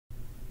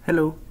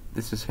Hello,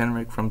 this is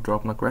Henrik from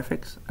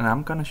Graphics, and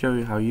I'm gonna show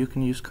you how you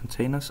can use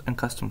containers and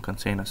custom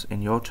containers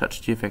in your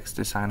TouchGFX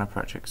designer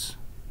projects.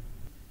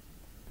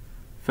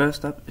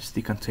 First up is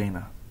the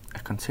container. A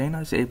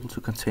container is able to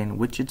contain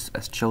widgets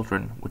as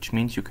children, which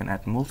means you can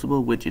add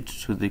multiple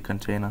widgets to the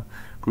container,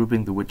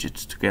 grouping the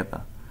widgets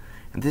together.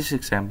 In this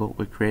example,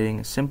 we're creating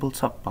a simple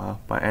top bar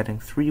by adding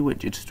 3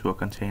 widgets to a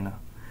container.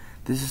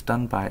 This is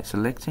done by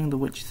selecting the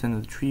widgets in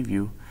the tree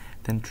view,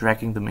 then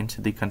dragging them into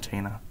the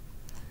container.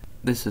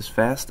 This is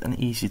fast and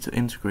easy to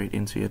integrate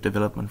into your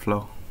development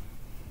flow.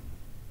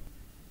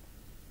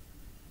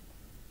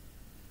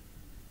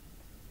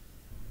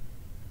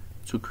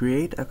 To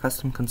create a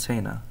custom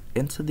container,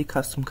 enter the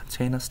Custom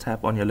Containers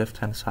tab on your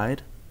left-hand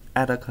side,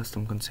 add a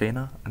custom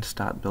container, and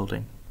start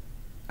building.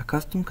 A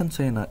custom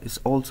container is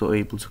also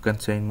able to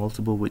contain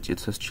multiple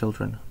widgets as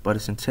children, but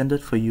is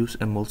intended for use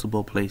in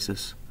multiple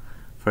places.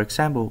 For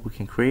example, we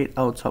can create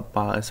our top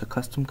bar as a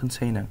custom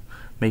container,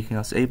 making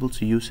us able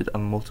to use it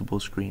on multiple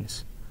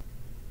screens.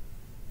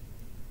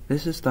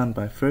 This is done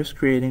by first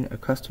creating a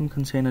custom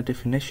container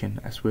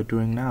definition as we're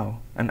doing now,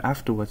 and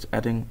afterwards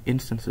adding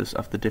instances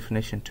of the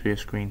definition to your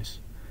screens.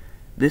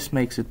 This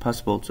makes it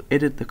possible to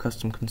edit the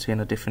custom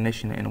container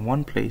definition in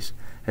one place,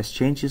 as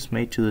changes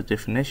made to the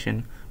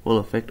definition will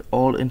affect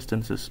all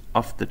instances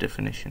of the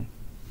definition.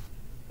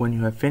 When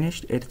you have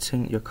finished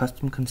editing your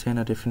custom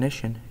container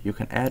definition, you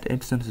can add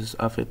instances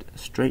of it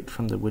straight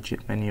from the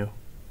widget menu.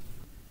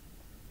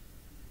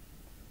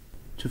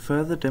 To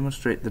further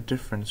demonstrate the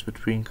difference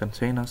between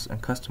containers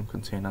and custom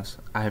containers,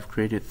 I have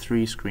created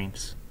 3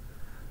 screens.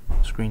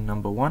 Screen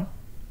number 1,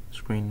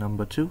 screen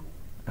number 2,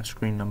 and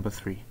screen number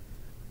 3.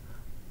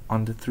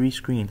 On the 3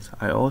 screens,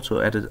 I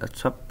also added a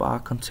top bar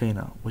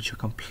container, which are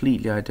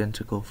completely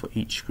identical for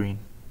each screen.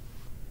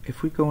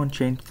 If we go and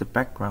change the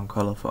background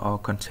color for our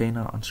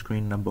container on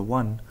screen number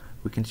 1,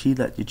 we can see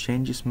that the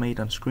changes made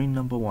on screen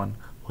number 1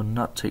 will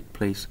not take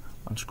place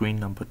on screen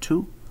number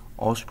 2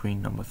 or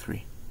screen number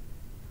 3.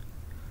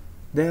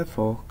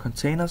 Therefore,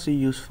 containers are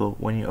useful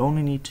when you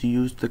only need to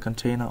use the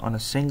container on a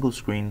single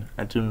screen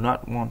and do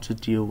not want to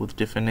deal with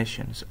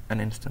definitions and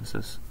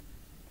instances.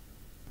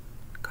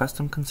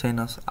 Custom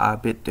containers are a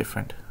bit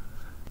different.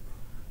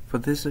 For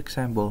this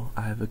example,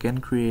 I have again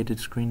created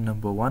screen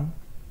number 1,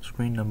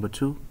 screen number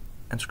 2,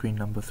 and screen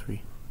number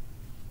 3.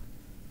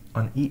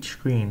 On each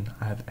screen,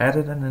 I have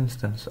added an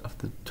instance of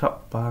the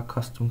top bar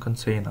custom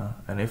container,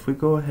 and if we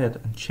go ahead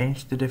and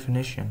change the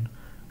definition,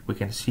 we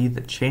can see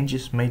that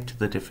changes made to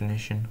the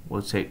definition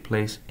will take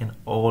place in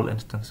all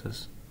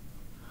instances.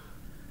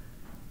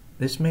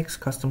 This makes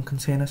custom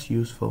containers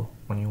useful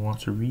when you want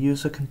to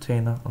reuse a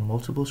container on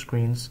multiple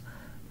screens,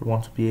 but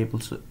want to be able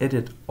to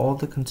edit all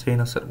the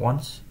containers at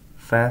once,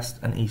 fast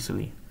and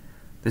easily.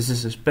 This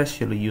is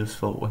especially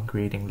useful when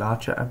creating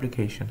larger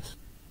applications.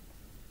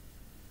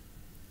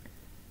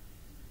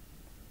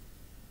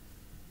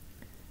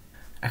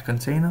 A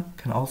container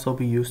can also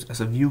be used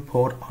as a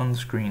viewport on the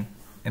screen.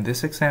 In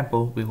this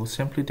example, we will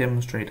simply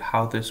demonstrate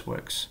how this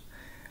works.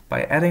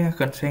 By adding a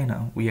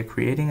container, we are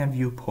creating a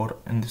viewport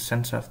in the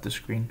center of the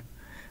screen.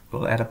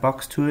 We'll add a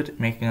box to it,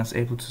 making us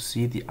able to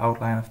see the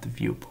outline of the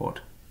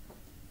viewport.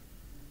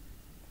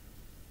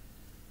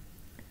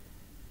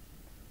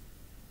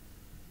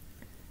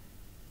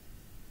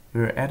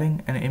 We're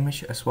adding an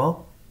image as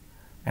well,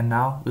 and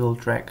now we'll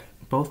drag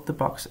both the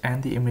box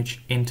and the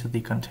image into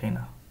the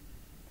container.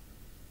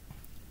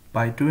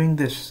 By doing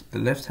this, the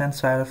left-hand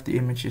side of the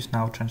image is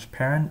now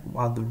transparent,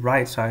 while the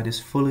right side is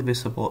fully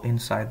visible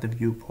inside the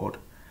viewport.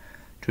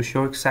 To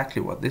show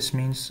exactly what this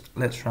means,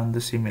 let's run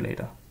the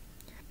simulator.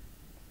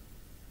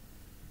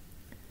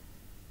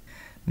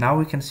 Now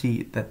we can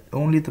see that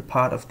only the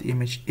part of the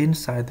image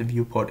inside the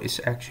viewport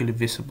is actually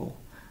visible.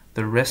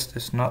 The rest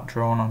is not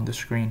drawn on the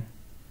screen.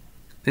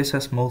 This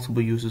has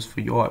multiple uses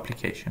for your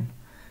application.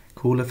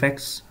 Cool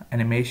effects,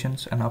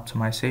 animations, and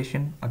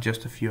optimization are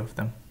just a few of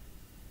them.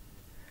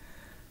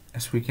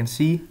 As we can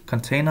see,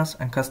 containers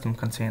and custom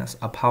containers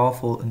are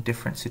powerful in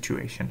different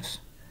situations.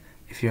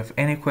 If you have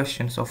any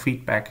questions or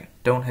feedback,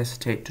 don't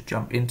hesitate to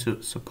jump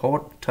into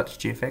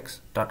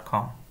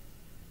support.touchgfx.com.